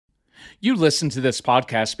You listen to this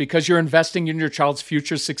podcast because you're investing in your child's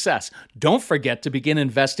future success. Don't forget to begin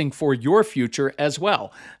investing for your future as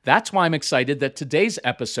well. That's why I'm excited that today's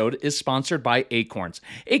episode is sponsored by Acorns.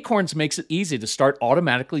 Acorns makes it easy to start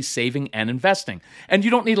automatically saving and investing. And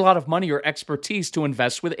you don't need a lot of money or expertise to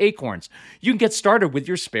invest with Acorns. You can get started with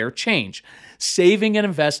your spare change. Saving and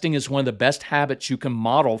investing is one of the best habits you can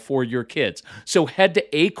model for your kids. So head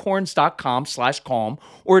to acorns.com/calm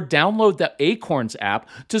or download the Acorns app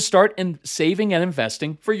to start saving and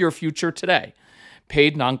investing for your future today.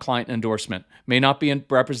 Paid non-client endorsement may not be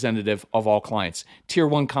representative of all clients. Tier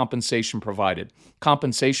 1 compensation provided.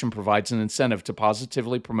 Compensation provides an incentive to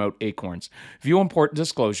positively promote Acorns. View important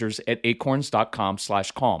disclosures at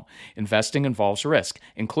acorns.com/calm. Investing involves risk,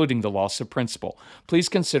 including the loss of principal. Please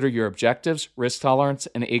consider your objectives, risk tolerance,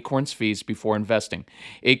 and Acorns fees before investing.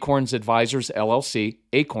 Acorns Advisors LLC,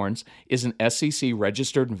 Acorns, is an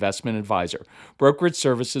SEC-registered investment advisor. Brokerage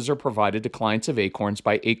services are provided to clients of Acorns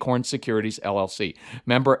by Acorns Securities LLC.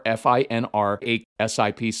 Member FINRA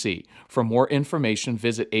SIPC. For more information,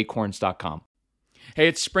 visit acorns.com. Hey,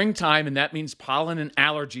 it's springtime, and that means pollen and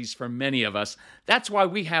allergies for many of us. That's why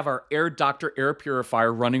we have our Air Doctor air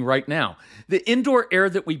purifier running right now. The indoor air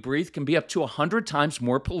that we breathe can be up to 100 times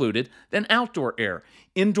more polluted than outdoor air.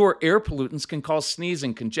 Indoor air pollutants can cause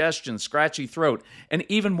sneezing, congestion, scratchy throat, and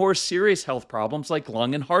even more serious health problems like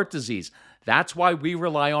lung and heart disease. That's why we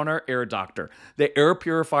rely on our Air Doctor, the air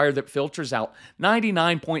purifier that filters out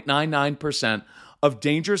 99.99% of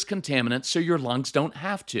dangerous contaminants so your lungs don't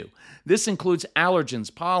have to. This includes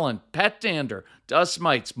allergens, pollen, pet dander, dust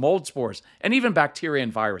mites, mold spores, and even bacteria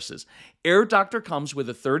and viruses. Air Doctor comes with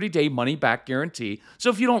a 30-day money-back guarantee, so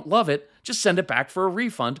if you don't love it, just send it back for a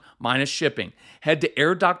refund minus shipping. Head to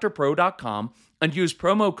airdoctorpro.com and use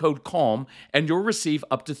promo code CALM, and you'll receive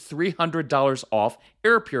up to $300 off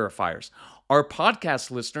air purifiers. Our podcast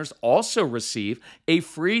listeners also receive a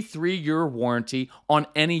free 3-year warranty on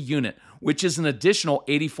any unit, which is an additional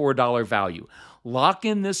 $84 value. Lock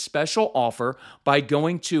in this special offer by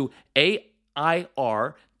going to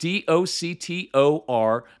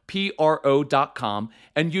airdoctorpro.com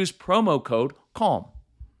and use promo code CALM.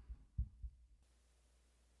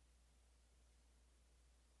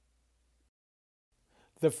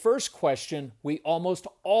 The first question we almost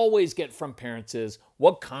always get from parents is,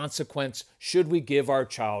 what consequence should we give our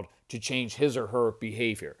child to change his or her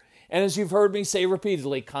behavior? And as you've heard me say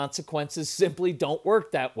repeatedly, consequences simply don't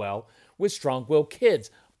work that well with strong-willed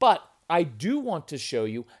kids. But I do want to show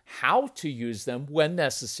you how to use them when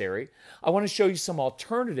necessary. I want to show you some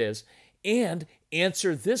alternatives and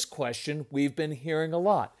answer this question we've been hearing a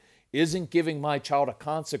lot. Isn't giving my child a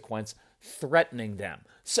consequence threatening them?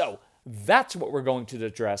 So that's what we're going to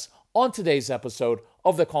address on today's episode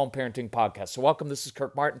of the Calm Parenting Podcast. So welcome, this is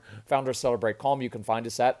Kirk Martin, founder of Celebrate Calm. You can find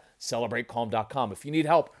us at celebratecalm.com. If you need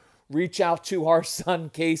help, reach out to our son,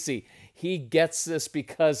 Casey. He gets this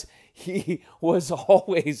because he was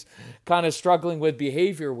always kind of struggling with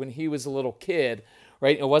behavior when he was a little kid,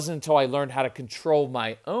 right? It wasn't until I learned how to control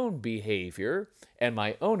my own behavior and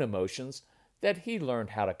my own emotions that he learned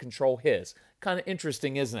how to control his. Kind of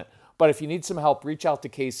interesting, isn't it? But if you need some help, reach out to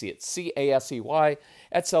Casey at CASEY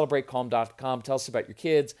at celebratecalm.com. Tell us about your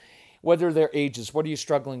kids, whether their ages, what are you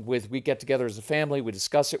struggling with? We get together as a family, we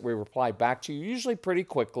discuss it, we reply back to you, usually pretty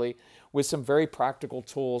quickly with some very practical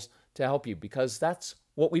tools to help you, because that's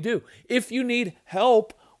what we do. If you need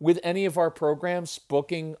help with any of our programs,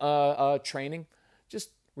 booking training, just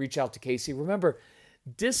reach out to Casey. Remember,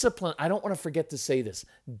 discipline, I don't want to forget to say this,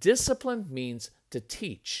 discipline means to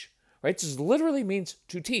teach, right? This literally means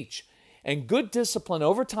to teach. And good discipline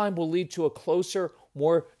over time will lead to a closer,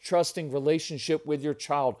 more trusting relationship with your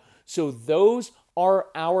child. So those are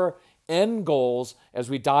our end goals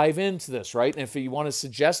as we dive into this, right? And if you want a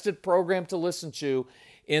suggested program to listen to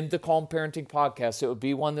in the Calm Parenting Podcast, it would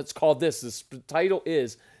be one that's called this. This title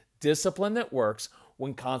is Discipline That Works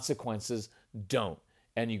When Consequences Don't.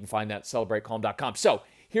 And you can find that at celebratecalm.com. So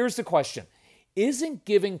here's the question. Isn't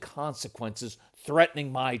giving consequences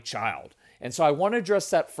threatening my child? And so I want to address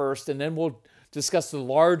that first, and then we'll discuss the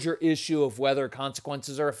larger issue of whether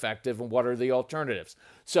consequences are effective and what are the alternatives.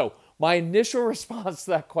 So my initial response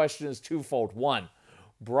to that question is twofold. One,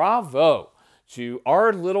 bravo to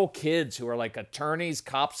our little kids who are like attorneys,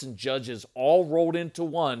 cops, and judges all rolled into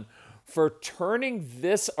one for turning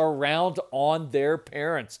this around on their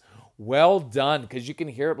parents. Well done, because you can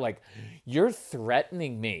hear it like, you're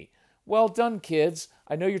threatening me. Well done, kids.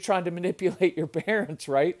 I know you're trying to manipulate your parents,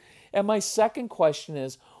 right? And my second question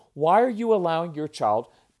is, why are you allowing your child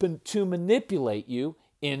to manipulate you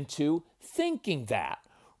into thinking that,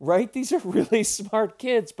 right? These are really smart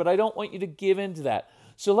kids, but I don't want you to give in to that.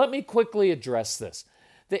 So let me quickly address this.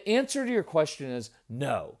 The answer to your question is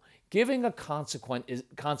no. Giving a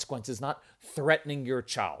consequence is not threatening your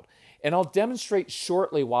child. And I'll demonstrate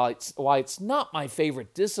shortly why it's not my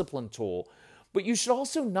favorite discipline tool, but you should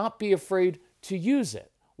also not be afraid to use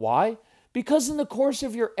it. Why? Because in the course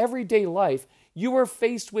of your everyday life, you are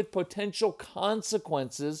faced with potential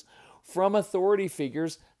consequences from authority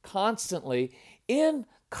figures constantly, and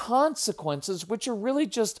consequences which are really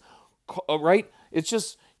just, right? It's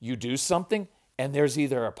just you do something and there's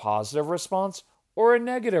either a positive response or a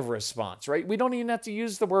negative response, right? We don't even have to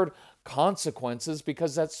use the word consequences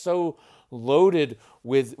because that's so loaded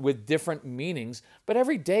with different meanings. But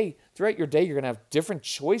every day, throughout your day, you're going to have different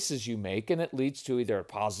choices you make, and it leads to either a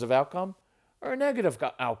positive outcome or a negative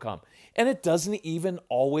outcome. And it doesn't even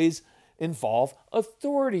always involve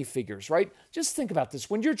authority figures, right? Just think about this.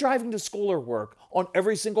 When you're driving to school or work, on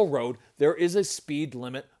every single road, there is a speed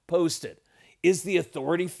limit posted. Is the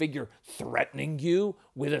authority figure threatening you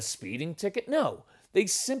with a speeding ticket? No. They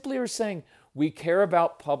simply are saying, we care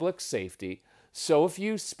about public safety, so if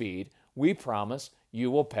you speed, we promise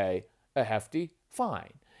you will pay a hefty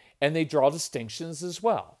fine. And they draw distinctions as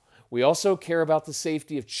well. We also care about the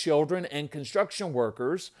safety of children and construction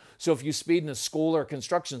workers, so if you speed in a school or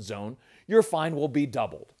construction zone, your fine will be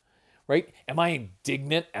doubled, right? Am I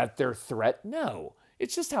indignant at their threat? No.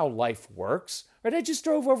 It's just how life works, right? I just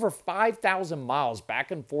drove over 5,000 miles back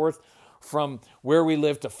and forth from where we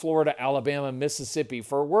live to Florida, Alabama, Mississippi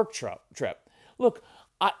for a work trip. Look,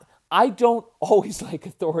 I don't always like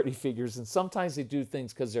authority figures, and sometimes they do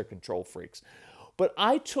things because they're control freaks. But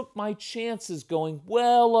I took my chances going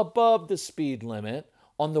well above the speed limit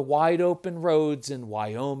on the wide open roads in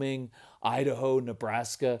Wyoming, Idaho,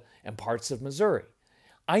 Nebraska, and parts of Missouri.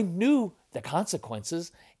 I knew the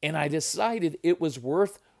consequences, and I decided it was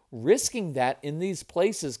worth risking that in these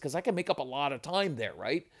places because I can make up a lot of time there,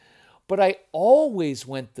 right? But I always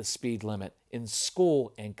went the speed limit in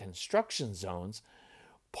school and construction zones,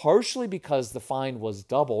 partially because the fine was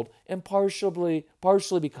doubled and partially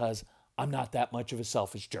because I'm not that much of a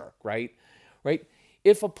selfish jerk, right? Right?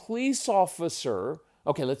 If a police officer,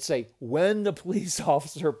 okay, let's say when the police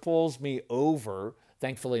officer pulls me over,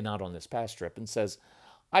 thankfully not on this past trip, and says,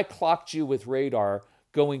 I clocked you with radar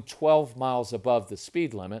going 12 miles above the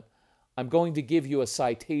speed limit, I'm going to give you a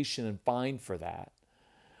citation and fine for that.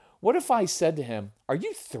 What if I said to him, are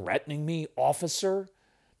you threatening me, officer?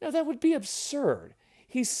 Now that would be absurd.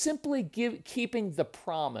 He's simply keeping the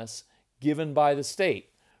promise given by the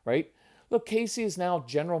state, right? Look, Casey is now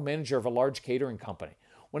general manager of a large catering company.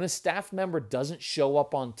 When a staff member doesn't show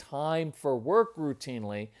up on time for work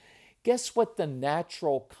routinely, guess what the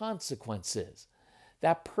natural consequence is?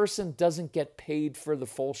 That person doesn't get paid for the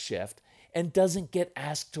full shift and doesn't get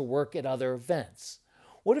asked to work at other events.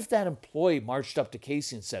 What if that employee marched up to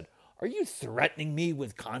Casey and said, are you threatening me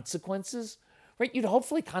with consequences? Right? You'd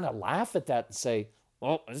hopefully kind of laugh at that and say,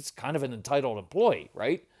 well, it's kind of an entitled employee,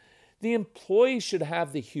 right? The employee should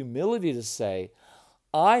have the humility to say,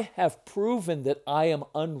 I have proven that I am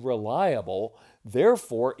unreliable,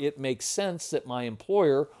 therefore it makes sense that my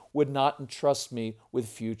employer would not entrust me with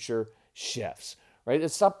future shifts, right?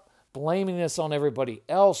 It's stop blaming this on everybody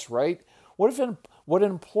else, right? What an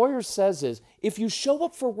employer says is, if you show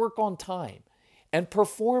up for work on time and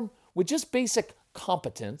perform with just basic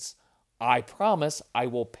competence, I promise I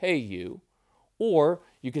will pay you. Or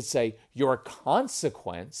you could say your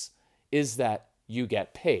consequence is that you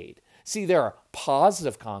get paid. See, there are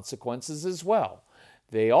positive consequences as well.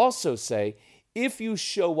 They also say if you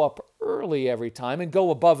show up early every time and go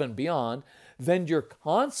above and beyond, then your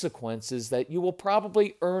consequence is that you will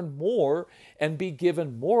probably earn more and be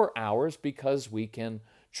given more hours because we can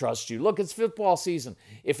trust you. Look, it's football season.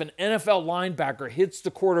 If an NFL linebacker hits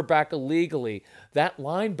the quarterback illegally, that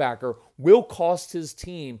linebacker will cost his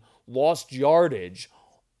team lost yardage,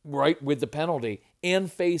 right, with the penalty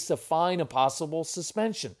and face a fine, a possible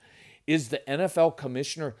suspension. Is the NFL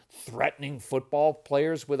commissioner threatening football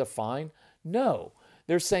players with a fine? No.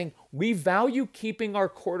 They're saying we value keeping our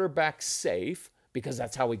quarterback safe because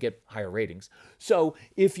that's how we get higher ratings. So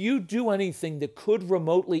if you do anything that could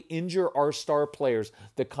remotely injure our star players,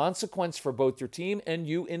 the consequence for both your team and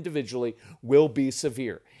you individually will be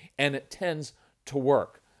severe. And it tends to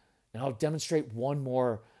work. Now I'll demonstrate one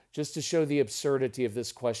more just to show the absurdity of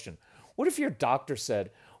this question. What if your doctor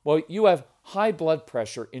said, well, you have high blood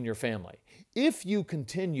pressure in your family. If you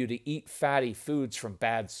continue to eat fatty foods from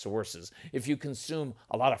bad sources, if you consume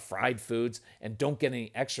a lot of fried foods and don't get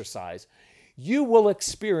any exercise, you will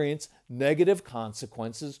experience negative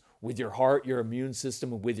consequences with your heart, your immune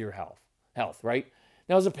system, and with your health, right?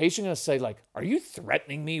 Now, is a patient going to say, like, are you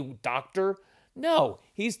threatening me, doctor? No,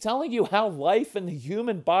 he's telling you how life and the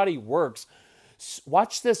human body works.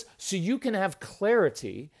 Watch this so you can have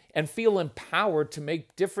clarity and feel empowered to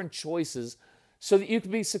make different choices so that you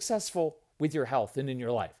can be successful with your health and in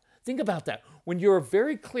your life. Think about that. When you're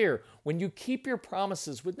very clear, when you keep your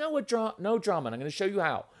promises with no drama, and I'm going to show you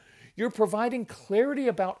how, you're providing clarity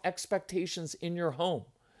about expectations in your home.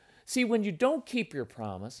 See, when you don't keep your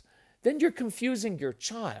promise, then you're confusing your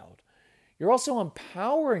child. You're also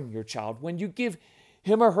empowering your child when you give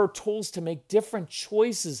him or her tools to make different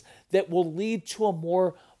choices that will lead to a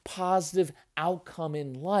more positive outcome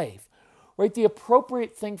in life. Right? The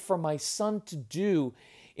appropriate thing for my son to do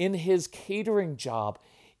in his catering job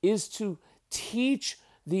is to teach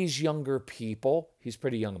these younger people, he's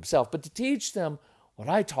pretty young himself, but to teach them what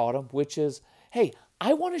I taught him, which is, hey,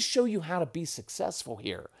 I want to show you how to be successful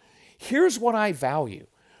here. Here's what I value.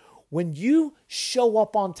 When you show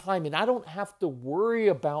up on time and I don't have to worry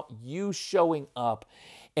about you showing up,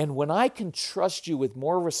 and when I can trust you with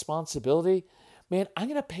more responsibility, man, I'm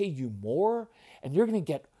going to pay you more and you're going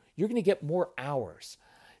to get more hours.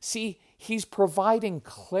 See, he's providing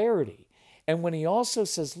clarity. And when he also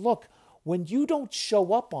says, look, when you don't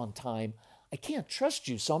show up on time, I can't trust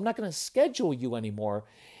you, so I'm not going to schedule you anymore.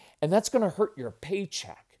 And that's going to hurt your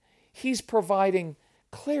paycheck. He's providing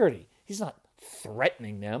clarity. He's not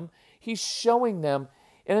threatening them. He's showing them,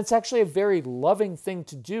 and it's actually a very loving thing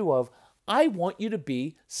to do of, I want you to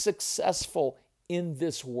be successful in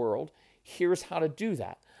this world. Here's how to do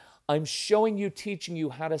that. I'm showing you, teaching you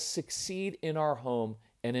how to succeed in our home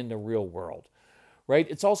and in the real world. Right?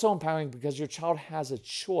 It's also empowering because your child has a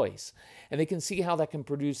choice and they can see how that can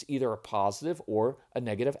produce either a positive or a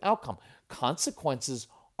negative outcome. Consequences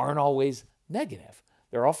aren't always negative.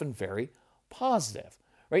 They're often very positive,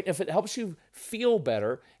 right? If it helps you feel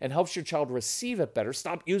better and helps your child receive it better,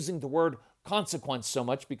 stop using the word consequence so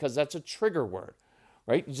much because that's a trigger word,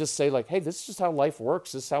 right? You just say like, hey, this is just how life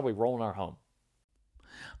works. This is how we roll in our home.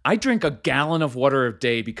 I drink a gallon of water a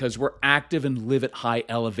day because we're active and live at high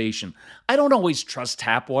elevation. I don't always trust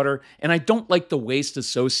tap water, and I don't like the waste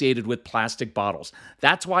associated with plastic bottles.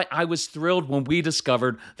 That's why I was thrilled when we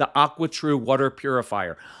discovered the AquaTrue water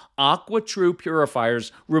purifier. AquaTrue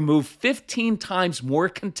purifiers remove 15 times more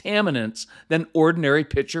contaminants than ordinary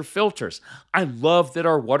pitcher filters. I love that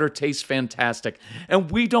our water tastes fantastic,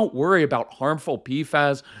 and we don't worry about harmful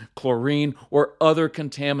PFAS, chlorine, or other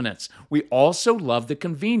contaminants. We also love the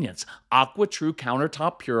convenience. AquaTrue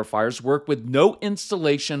countertop purifiers work with no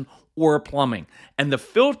installation or plumbing, and the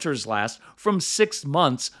filters last from 6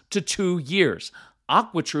 months to 2 years.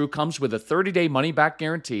 AquaTrue comes with a 30-day money-back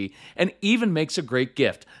guarantee and even makes a great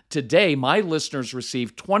gift. Today, my listeners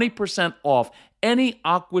receive 20% off any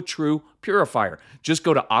AquaTrue purifier. Just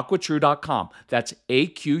go to AquaTrue.com. That's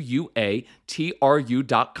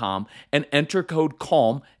AQUATRU.com and enter code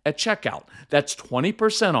CALM at checkout. That's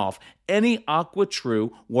 20% off any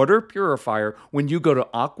AquaTrue water purifier when you go to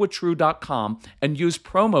AquaTrue.com and use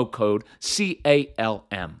promo code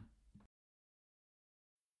CALM.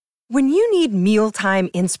 When you need mealtime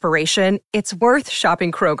inspiration, it's worth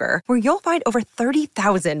shopping Kroger, where you'll find over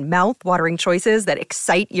 30,000 mouth-watering choices that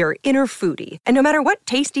excite your inner foodie. And no matter what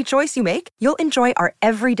tasty choice you make, you'll enjoy our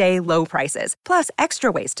everyday low prices, plus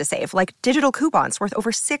extra ways to save, like digital coupons worth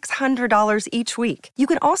over $600 each week. You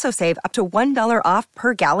can also save up to $1 off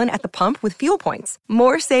per gallon at the pump with fuel points.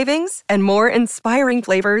 More savings and more inspiring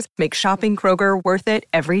flavors make shopping Kroger worth it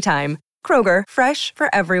every time. Kroger, fresh for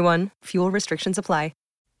everyone. Fuel restrictions apply.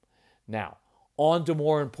 Now, on to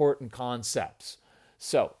more important concepts.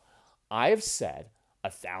 So, I have said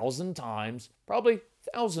 1,000 times, probably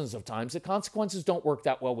thousands of times, that consequences don't work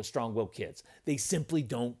that well with strong-willed kids. They simply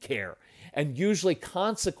don't care. And usually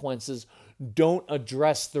consequences don't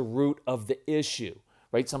address the root of the issue,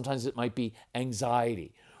 right? Sometimes it might be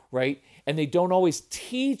anxiety, right? And they don't always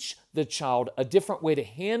teach the child a different way to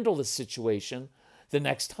handle the situation the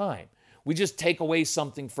next time. We just take away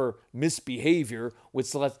something for misbehavior,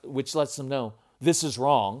 which lets them know this is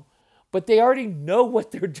wrong. But they already know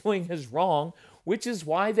what they're doing is wrong, which is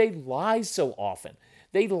why they lie so often.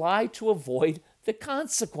 They lie to avoid the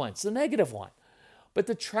consequence, the negative one. But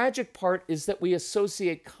the tragic part is that we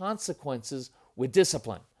associate consequences with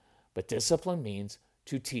discipline. But discipline means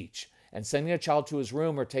to teach. And sending a child to his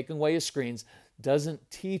room or taking away his screens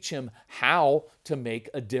doesn't teach him how to make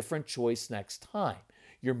a different choice next time.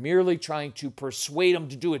 You're merely trying to persuade him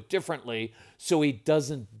to do it differently so he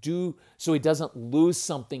doesn't lose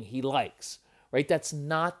something he likes, right? That's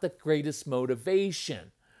not the greatest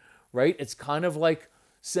motivation, right? It's kind of like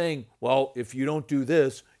saying, well, if you don't do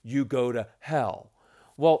this, you go to hell.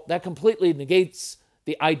 Well, that completely negates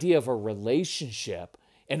the idea of a relationship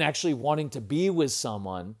and actually wanting to be with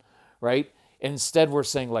someone, right? Instead, we're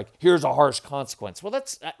saying like, here's a harsh consequence. Well,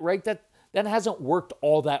 that's right. That hasn't worked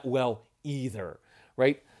all that well either,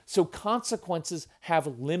 right? So consequences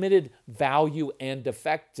have limited value and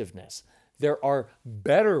effectiveness. There are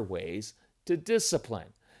better ways to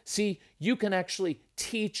discipline. See, you can actually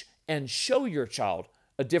teach and show your child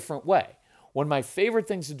a different way. One of my favorite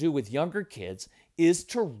things to do with younger kids is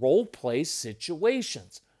to role play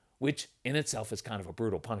situations, which in itself is kind of a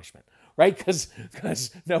brutal punishment, right?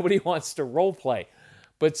 Because nobody wants to role play.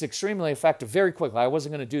 But it's extremely effective. Very quickly, I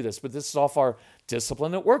wasn't going to do this, but this is off our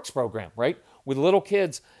Discipline That Works program, right? With little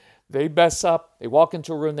kids, they mess up. They walk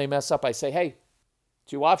into a room, they mess up. I say, hey,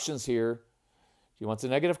 2 options here. Do you want the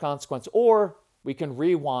negative consequence? Or we can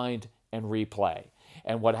rewind and replay.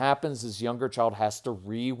 And what happens is younger child has to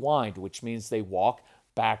rewind, which means they walk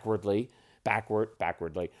backwardly.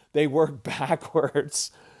 They work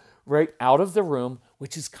backwards, right, out of the room,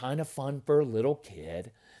 which is kind of fun for a little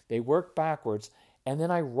kid. They work backwards, and then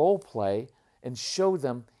I role play and show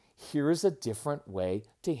them here's a different way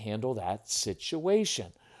to handle that situation.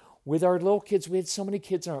 With our little kids, we had so many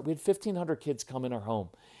kids we had 1,500 kids come in our home,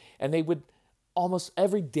 and they would almost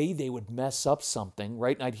every day they would mess up something,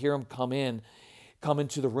 right? And I'd hear them come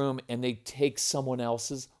into the room, and they'd take someone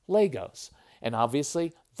else's Legos. And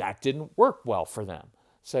obviously, that didn't work well for them.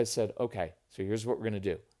 So I said, okay, so here's what we're going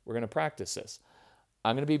to do. We're going to practice this.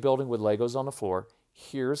 I'm going to be building with Legos on the floor.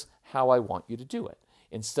 Here's how I want you to do it.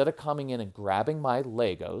 Instead of coming in and grabbing my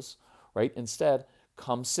Legos, right? Instead,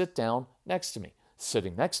 come sit down next to me.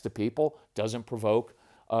 Sitting next to people doesn't provoke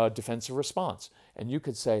a defensive response. And you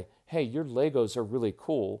could say, hey, your Legos are really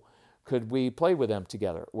cool. Could we play with them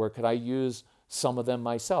together? Or could I use some of them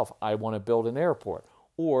myself? I want to build an airport.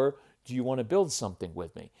 Or do you want to build something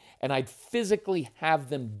with me? And I'd physically have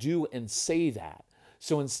them do and say that.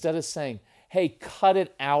 So instead of saying, hey, cut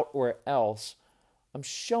it out or else, I'm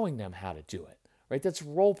showing them how to do it, right? That's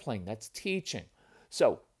role playing, that's teaching.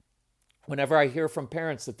 So whenever I hear from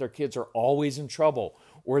parents that their kids are always in trouble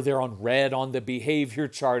or they're on red on the behavior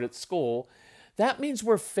chart at school, that means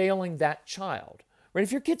we're failing that child, right?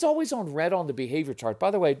 If your kid's always on red on the behavior chart, by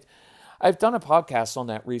the way, I've done a podcast on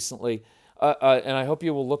that recently, and I hope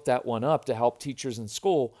you will look that one up to help teachers in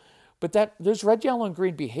school. But that those red, yellow, and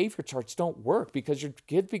green behavior charts don't work because your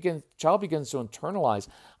child begins to internalize,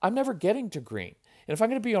 I'm never getting to green. And if I'm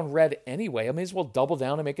going to be on red anyway, I may as well double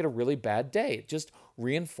down and make it a really bad day. It just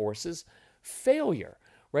reinforces failure,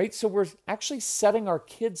 right? So we're actually setting our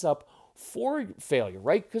kids up for failure,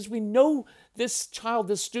 right? Because we know this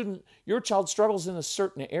student, your child struggles in a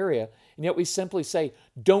certain area, and yet we simply say,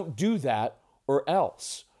 don't do that or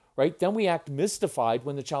else, right? Then we act mystified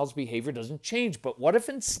when the child's behavior doesn't change. But what if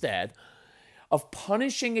instead of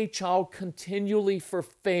punishing a child continually for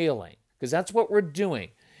failing, because that's what we're doing,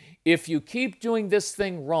 if you keep doing this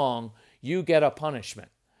thing wrong, you get a punishment.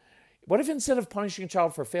 What if instead of punishing a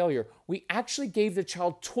child for failure, we actually gave the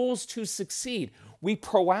child tools to succeed? We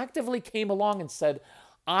proactively came along and said,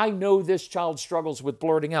 I know this child struggles with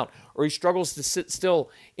blurting out, or he struggles to sit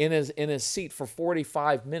still in his seat for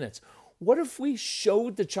 45 minutes. What if we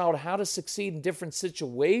showed the child how to succeed in different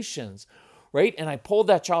situations, right? And I pulled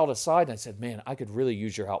that child aside and I said, man, I could really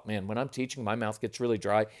use your help. Man, when I'm teaching, my mouth gets really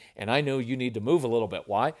dry, and I know you need to move a little bit.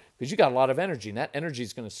 Why? Because you got a lot of energy, and that energy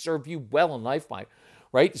is going to serve you well in life,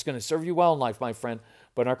 right? It's going to serve you well in life, my friend.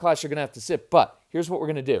 But in our class, you're going to have to sit. But here's what we're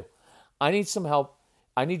going to do. I need some help.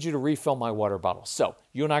 I need you to refill my water bottle. So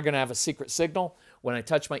you and I are going to have a secret signal. When I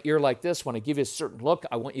touch my ear like this, when I give you a certain look,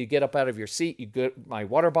 I want you to get up out of your seat. You get my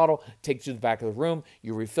water bottle, take it to the back of the room.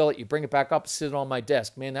 You refill it. You bring it back up, sit it on my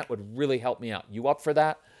desk. Man, that would really help me out. You up for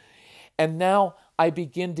that? And now I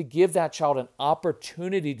begin to give that child an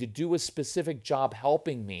opportunity to do a specific job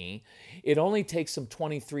helping me. It only takes them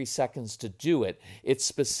 23 seconds to do it. It's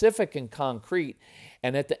specific and concrete.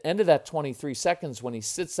 And at the end of that 23 seconds, when he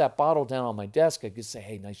sits that bottle down on my desk, I can say,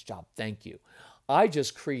 hey, nice job, thank you. I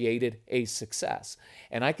just created a success.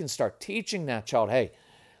 And I can start teaching that child, hey,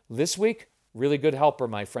 this week, really good helper,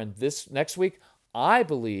 my friend. This next week, I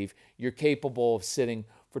believe you're capable of sitting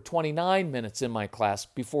for 29 minutes in my class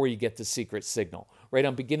before you get the secret signal, right?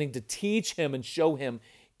 I'm beginning to teach him and show him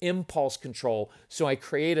impulse control. So I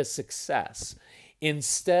create a success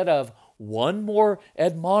instead of one more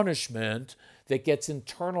admonishment that gets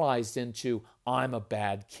internalized into I'm a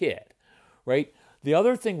bad kid, right? The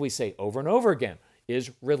other thing we say over and over again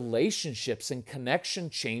is relationships and connection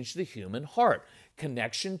change the human heart.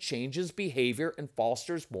 Connection changes behavior and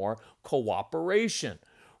fosters more cooperation,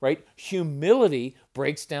 right? Humility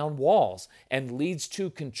breaks down walls and leads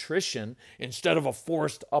to contrition instead of a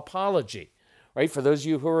forced apology, right? For those of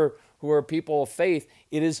you who who are people of faith,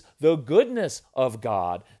 it is the goodness of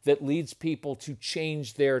God that leads people to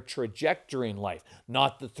change their trajectory in life,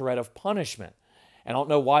 not the threat of punishment. And I don't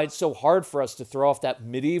know why it's so hard for us to throw off that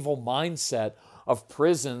medieval mindset of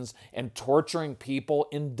prisons and torturing people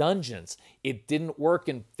in dungeons. It didn't work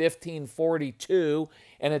in 1542,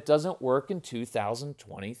 and it doesn't work in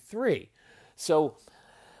 2023. So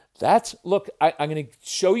look, I'm going to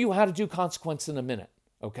show you how to do consequence in a minute,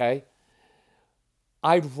 okay?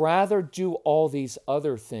 I'd rather do all these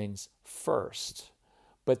other things first.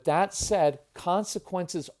 But that said,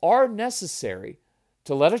 consequences are necessary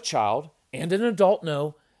to let a child and an adult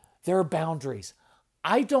know there are boundaries.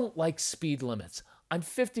 I don't like speed limits. I'm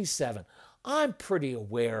 57. I'm pretty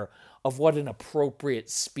aware of what an appropriate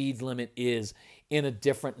speed limit is in a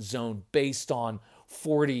different zone based on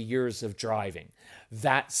 40 years of driving.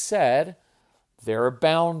 That said, there are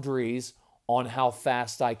boundaries on how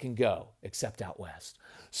fast I can go, except out west.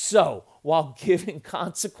 So, while giving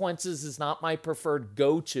consequences is not my preferred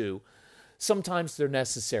go-to, sometimes they're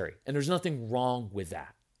necessary, and there's nothing wrong with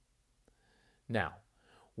that. Now,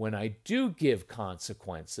 when I do give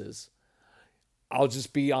consequences, I'll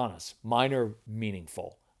just be honest, mine are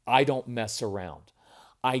meaningful. I don't mess around.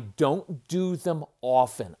 I don't do them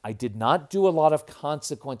often. I did not do a lot of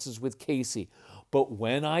consequences with Casey, but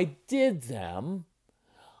when I did them,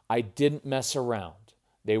 I didn't mess around.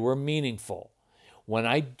 They were meaningful. When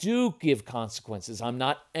I do give consequences, I'm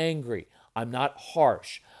not angry. I'm not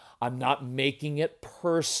harsh. I'm not making it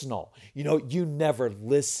personal. You never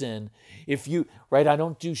listen. I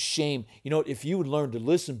don't do shame. If you would learn to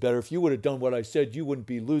listen better, if you would have done what I said, you wouldn't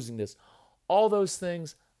be losing this. All those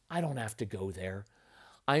things, I don't have to go there.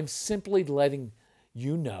 I'm simply letting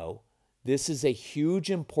you know this is a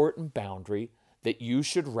huge, important boundary that you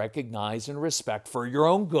should recognize and respect for your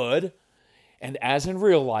own good. And as in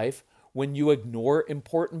real life, when you ignore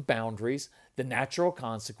important boundaries, the natural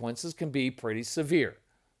consequences can be pretty severe.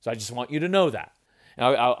 So I just want you to know that. And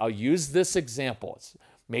I'll use this example. It's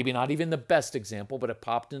maybe not even the best example, but it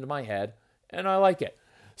popped into my head, and I like it.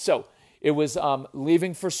 So it was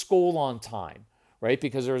leaving for school on time, right?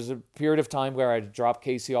 Because there was a period of time where I'd drop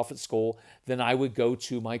Casey off at school, then I would go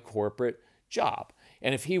to my corporate job.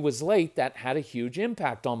 And if he was late, that had a huge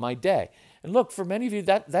impact on my day. And look, for many of you,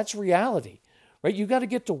 that's reality, right? You got to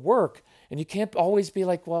get to work, and you can't always be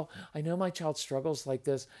like, well, I know my child struggles like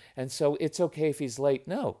this, and so it's okay if he's late.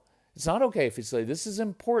 No, it's not okay if he's late. This is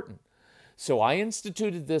important. So I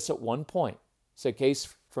instituted this at one point. Said,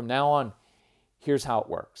 Case, from now on, here's how it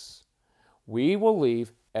works. We will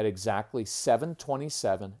leave at exactly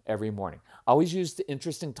 7:27 every morning. I always use the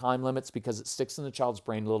interesting time limits because it sticks in the child's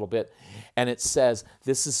brain a little bit, and it says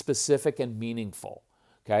this is specific and meaningful.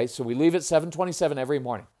 Okay, so we leave at 7:27 every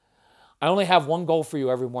morning. I only have one goal for you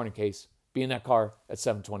every morning, Case. Be in that car at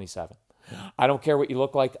 7:27. I don't care what you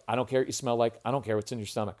look like. I don't care what you smell like. I don't care what's in your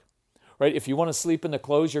stomach. Right? If you want to sleep in the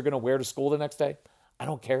clothes you're going to wear to school the next day, I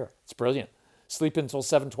don't care. It's brilliant. Sleep until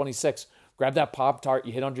 7:26. Grab that Pop-Tart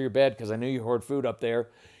you hid under your bed because I knew you hoard food up there.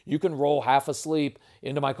 You can roll half asleep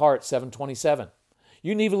into my car at 7:27.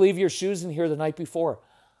 You can even leave your shoes in here the night before.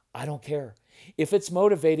 I don't care. If it's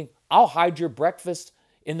motivating, I'll hide your breakfast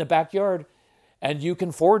in the backyard and you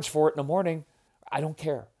can forage for it in the morning. I don't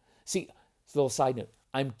care. See, it's a little side note.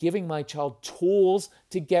 I'm giving my child tools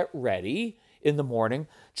to get ready in the morning,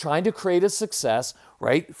 trying to create a success,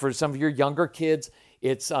 right? For some of your younger kids,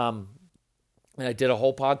 it's, and I did a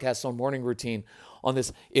whole podcast on morning routine on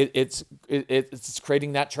this. It's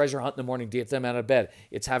creating that treasure hunt in the morning to get them out of bed.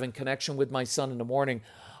 It's having connection with my son in the morning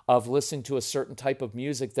of listening to a certain type of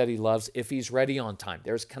music that he loves if he's ready on time.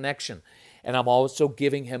 There's connection. And I'm also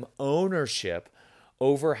giving him ownership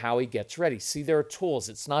over how he gets ready. See, there are tools.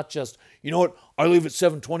 It's not just, you know what, I leave at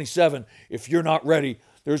 7:27. If you're not ready,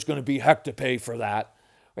 there's going to be heck to pay for that.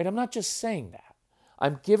 Right? I'm not just saying that.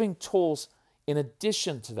 I'm giving tools in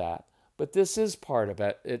addition to that, but this is part of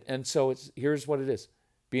it. And so here's what it is.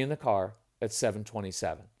 Be in the car at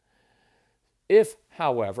 7:27. If,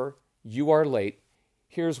 however, you are late,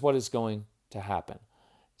 here's what is going to happen.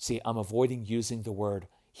 See, I'm avoiding using the word,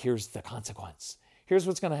 here's the consequence. Here's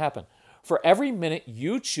what's going to happen. For every minute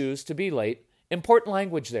you choose to be late, important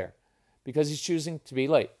language there, because he's choosing to be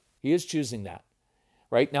late. He is choosing that,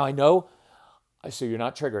 right? Now I know, so you're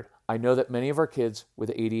not triggered. I know that many of our kids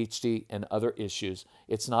with ADHD and other issues,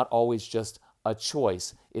 it's not always just a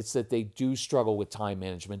choice. It's that they do struggle with time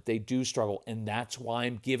management. They do struggle, and that's why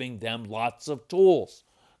I'm giving them lots of tools,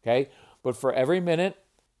 okay? But for every minute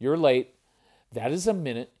you're late, that is a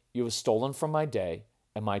minute you have stolen from my day,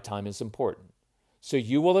 and my time is important. So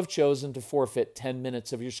you will have chosen to forfeit 10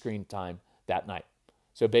 minutes of your screen time that night.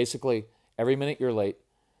 So basically, every minute you're late,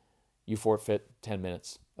 you forfeit 10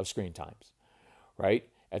 minutes of screen times, right?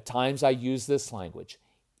 At times I use this language.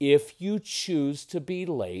 If you choose to be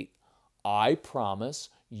late, I promise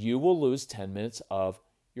you will lose 10 minutes of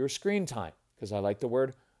your screen time, because I like the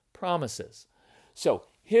word promises. So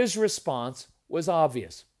his response was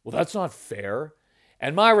obvious. Well, that's not fair.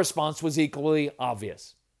 And my response was equally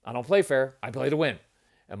obvious. I don't play fair. I play to win.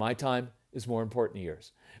 And my time is more important than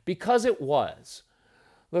yours. Because it was.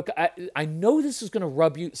 Look, I know this is going to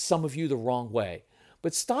rub some of you the wrong way,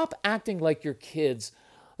 but stop acting like your kids,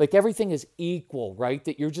 like everything is equal, right?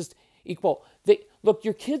 That you're just equal. Look,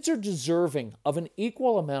 your kids are deserving of an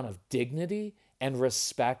equal amount of dignity and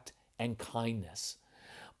respect and kindness.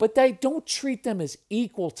 But they don't treat them as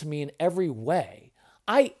equal to me in every way.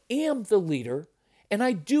 I am the leader, and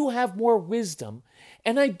I do have more wisdom,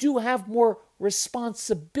 and I do have more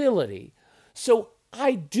responsibility. So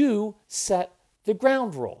I do set the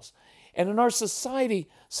ground rules. And in our society,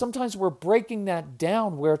 sometimes we're breaking that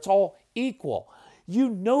down where it's all equal. You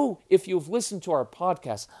know, if you've listened to our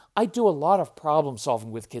podcast, I do a lot of problem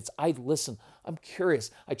solving with kids. I listen. I'm curious.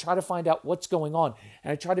 I try to find out what's going on.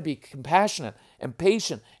 And I try to be compassionate and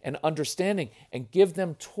patient and understanding and give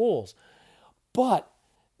them tools. But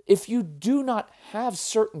if you do not have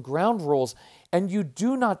certain ground rules and you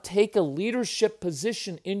do not take a leadership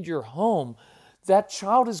position in your home, that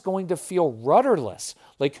child is going to feel rudderless.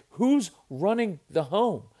 Like, who's running the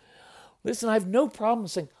home? Listen, I have no problem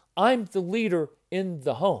saying I'm the leader in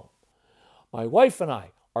the home. My wife and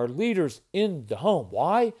I are leaders in the home.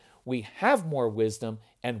 Why? We have more wisdom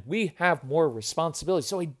and we have more responsibility.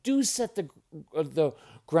 So I do set the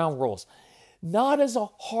ground rules. Not as a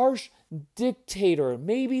harsh dictator.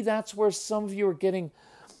 Maybe that's where some of you are getting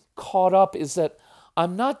caught up, is that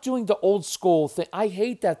I'm not doing the old school thing. I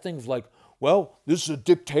hate that thing of like, well, this is a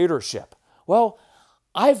dictatorship. Well,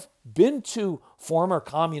 I've been to former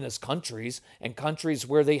communist countries and countries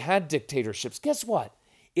where they had dictatorships. Guess what?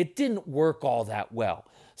 It didn't work all that well.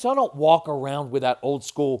 So I don't walk around with that old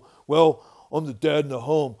school, well, I'm the dad in the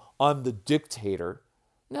home, I'm the dictator.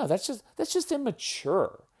 No, that's just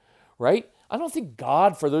immature, right? I don't think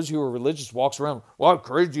God, for those who are religious, walks around, well, I've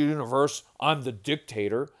created the universe, I'm the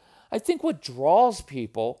dictator. I think what draws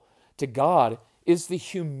people to God is the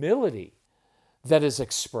humility that is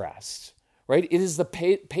expressed, right? It is the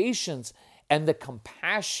patience and the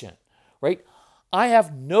compassion, right? I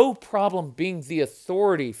have no problem being the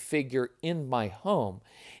authority figure in my home.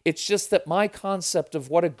 It's just that my concept of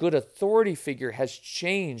what a good authority figure has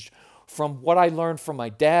changed from what I learned from my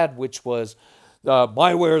dad, which was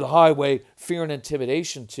my way or the highway, fear and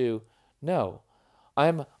intimidation, to no,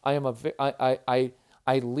 I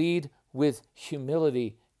lead with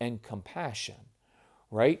humility and compassion,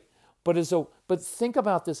 right? But think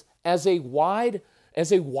about this as a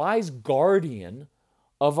wise guardian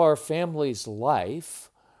of our family's life,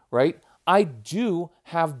 right? I do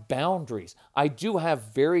have boundaries. I do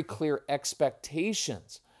have very clear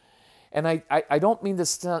expectations. And I don't mean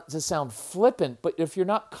this to sound flippant, but if you're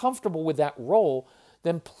not comfortable with that role,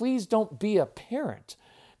 then please don't be a parent,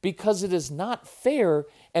 because it is not fair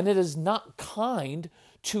and it is not kind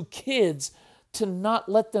to kids to not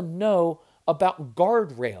let them know about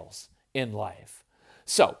guardrails in life.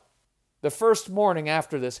 So, the first morning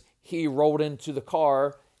after this, he rolled into the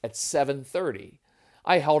car at 7:30.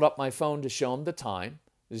 I held up my phone to show him the time.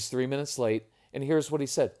 It was 3 minutes late. And here's what he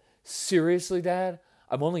said. Seriously, Dad?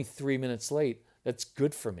 I'm only 3 minutes late. That's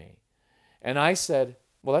good for me. And I said,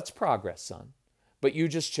 well, that's progress, son. But you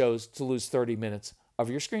just chose to lose 30 minutes of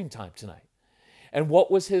your screen time tonight. And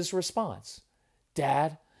what was his response?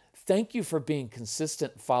 Dad, thank you for being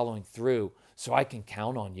consistent and following through so I can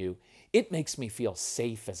count on you. It makes me feel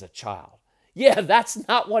safe as a child. Yeah, that's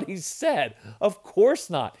not what he said. Of course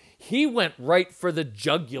not. He went right for the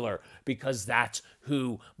jugular because that's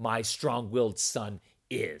who my strong-willed son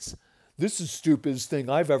is. This is the stupidest thing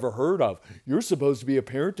I've ever heard of. You're supposed to be a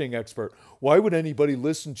parenting expert. Why would anybody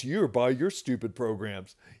listen to you or buy your stupid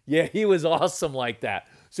programs? Yeah, he was awesome like that.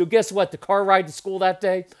 So guess what? The car ride to school that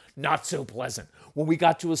day, not so pleasant. When we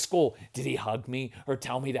got to his school, did he hug me or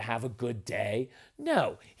tell me to have a good day?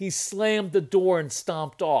 No, he slammed the door and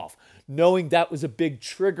stomped off, knowing that was a big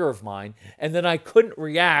trigger of mine. And then I couldn't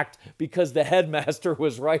react because the headmaster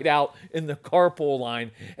was right out in the carpool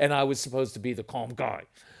line and I was supposed to be the calm guy.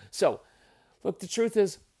 So, look, the truth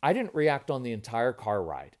is, I didn't react on the entire car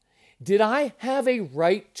ride. Did I have a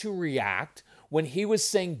right to react when he was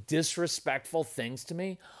saying disrespectful things to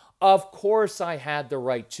me? Of course I had the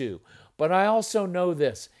right to. But I also know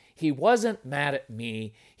this. He wasn't mad at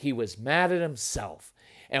me. He was mad at himself.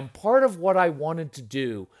 And part of what I wanted to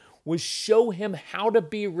do was show him how to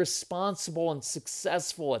be responsible and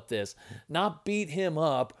successful at this, not beat him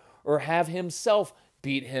up or have himself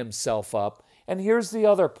beat himself up. And here's the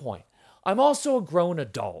other point. I'm also a grown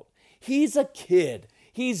adult. He's a kid.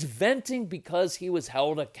 He's venting because he was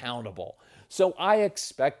held accountable. So I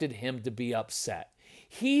expected him to be upset.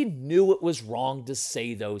 He knew it was wrong to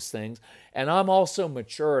say those things. And I'm also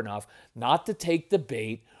mature enough not to take the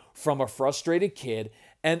bait from a frustrated kid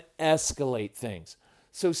and escalate things.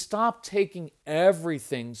 So stop taking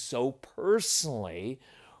everything so personally,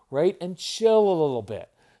 right? And chill a little bit.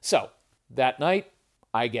 So that night,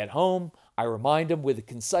 I get home. I remind him with a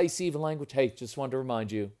concise, even language, hey, just wanted to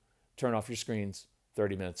remind you, turn off your screens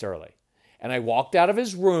 30 minutes early. And I walked out of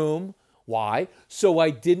his room. Why? So I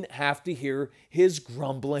didn't have to hear his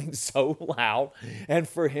grumbling so loud and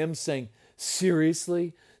for him saying,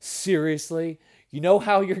 seriously? You know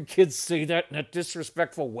how your kids say that in a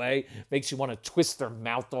disrespectful way? Makes you want to twist their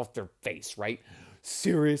mouth off their face, right?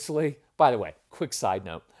 Seriously? By the way, quick side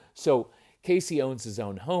note. So Casey owns his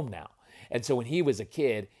own home now. And so when he was a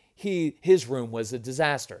kid, his room was a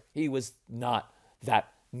disaster. He was not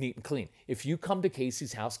that neat and clean. If you come to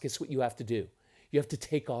Casey's house, guess what you have to do? You have to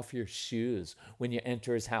take off your shoes when you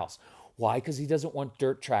enter his house. Why? Because he doesn't want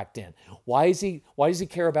dirt tracked in. Why does he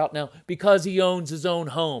care about now? Because he owns his own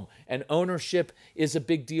home. And ownership is a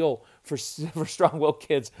big deal for strong-willed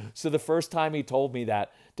kids. So the first time he told me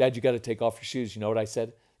that, Dad, you got to take off your shoes. You know what I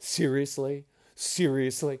said? Seriously?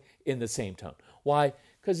 In the same tone. Why?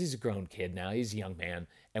 Because he's a grown kid now. He's a young man.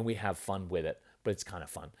 And we have fun with it. But it's kind of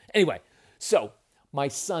fun. Anyway, so my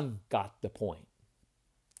son got the point.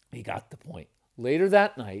 He got the point. Later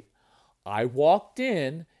that night, I walked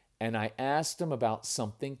in and I asked him about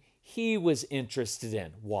something he was interested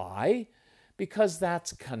in. Why? Because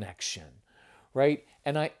that's connection, right?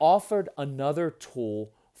 And I offered another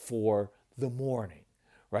tool for the morning,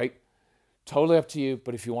 right? Totally up to you,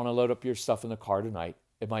 but if you want to load up your stuff in the car tonight,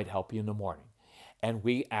 it might help you in the morning. And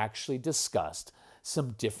we actually discussed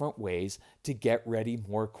some different ways to get ready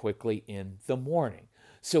more quickly in the morning.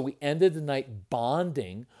 So we ended the night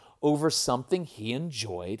bonding over something he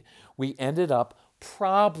enjoyed. We ended up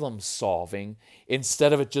problem solving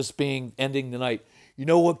instead of it just being ending the night. You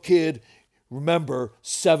know what, kid? Remember,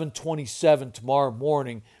 7:27 tomorrow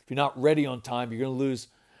morning. If you're not ready on time, you're going to lose,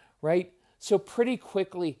 right? So pretty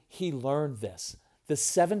quickly, he learned this. The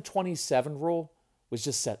 7:27 rule was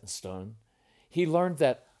just set in stone. He learned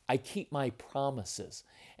that I keep my promises,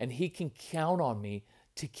 and he can count on me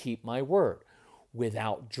to keep my word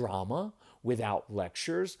without drama, without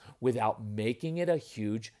lectures, without making it a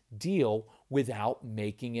huge deal, without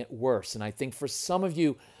making it worse. And I think for some of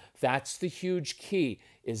you, that's the huge key,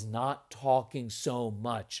 is not talking so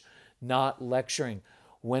much, not lecturing.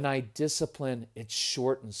 When I discipline, it's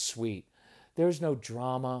short and sweet. There's no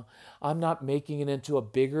drama. I'm not making it into a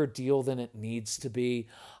bigger deal than it needs to be.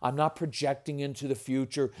 I'm not projecting into the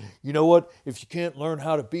future. You know what? If you can't learn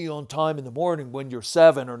how to be on time in the morning when you're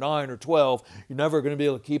 7 or 9 or 12, you're never going to be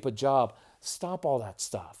able to keep a job. Stop all that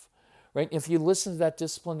stuff, right? If you listen to that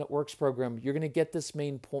Discipline That Works program, you're going to get this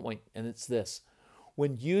main point, and it's this.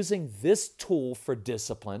 When using this tool for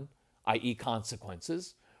discipline, i.e.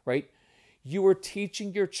 consequences, right, you are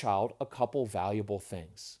teaching your child a couple valuable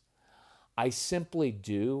things. I simply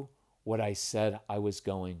do what I said I was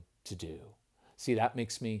going to do. See, that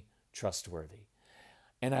makes me trustworthy.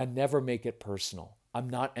 And I never make it personal. I'm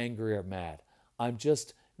not angry or mad. I'm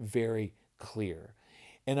just very clear.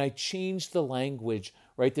 And I change the language,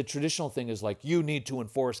 right? The traditional thing is like, you need to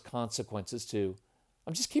enforce consequences to,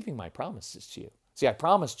 I'm just keeping my promises to you. See, I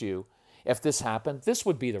promised you if this happened, this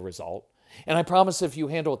would be the result. And I promise if you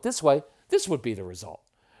handle it this way, this would be the result,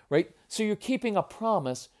 right? So you're keeping a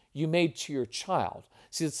promise you made to your child.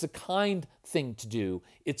 See, it's the kind thing to do.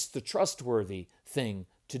 It's the trustworthy thing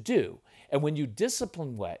to do. And when you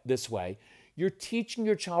discipline this way, you're teaching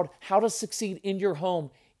your child how to succeed in your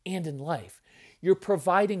home and in life. You're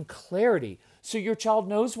providing clarity so your child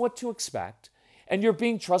knows what to expect, and you're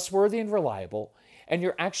being trustworthy and reliable, and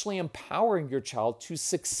you're actually empowering your child to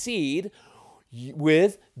succeed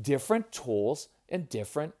with different tools and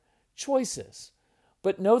different choices.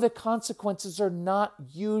 But know that consequences are not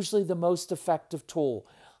usually the most effective tool.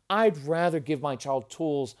 I'd rather give my child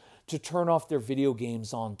tools to turn off their video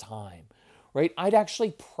games on time, right? I'd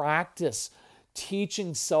actually practice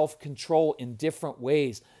teaching self-control in different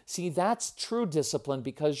ways. See, that's true discipline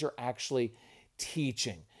because you're actually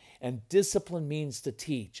teaching. And discipline means to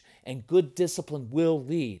teach. And good discipline will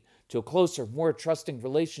lead to a closer, more trusting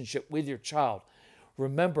relationship with your child.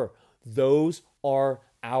 Remember, those are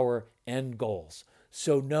our end goals.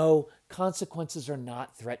 So no, consequences are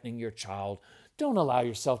not threatening your child. Don't allow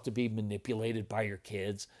yourself to be manipulated by your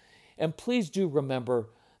kids. And please do remember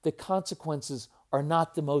that consequences are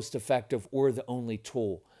not the most effective or the only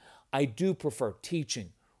tool. I do prefer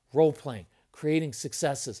teaching, role-playing, creating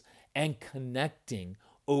successes, and connecting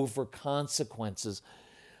over consequences.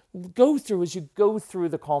 As you go through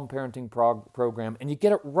the Calm Parenting program, and you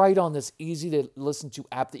get it right on this easy to listen to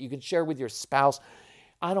app that you can share with your spouse.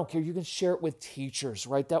 I don't care. You can share it with teachers,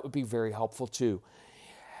 right? That would be very helpful too.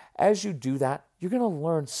 As you do that, you're going to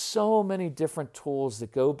learn so many different tools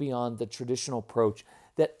that go beyond the traditional approach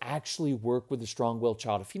that actually work with a strong-willed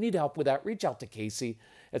child. If you need help with that, reach out to Casey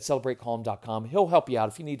at CelebrateCalm.com. He'll help you out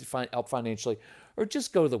if you need to find help financially, or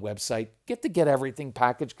just go to the website, get the Get Everything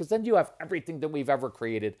package, because then you have everything that we've ever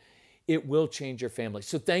created. It will change your family.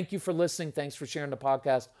 So thank you for listening. Thanks for sharing the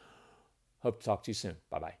podcast. Hope to talk to you soon.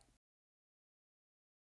 Bye-bye.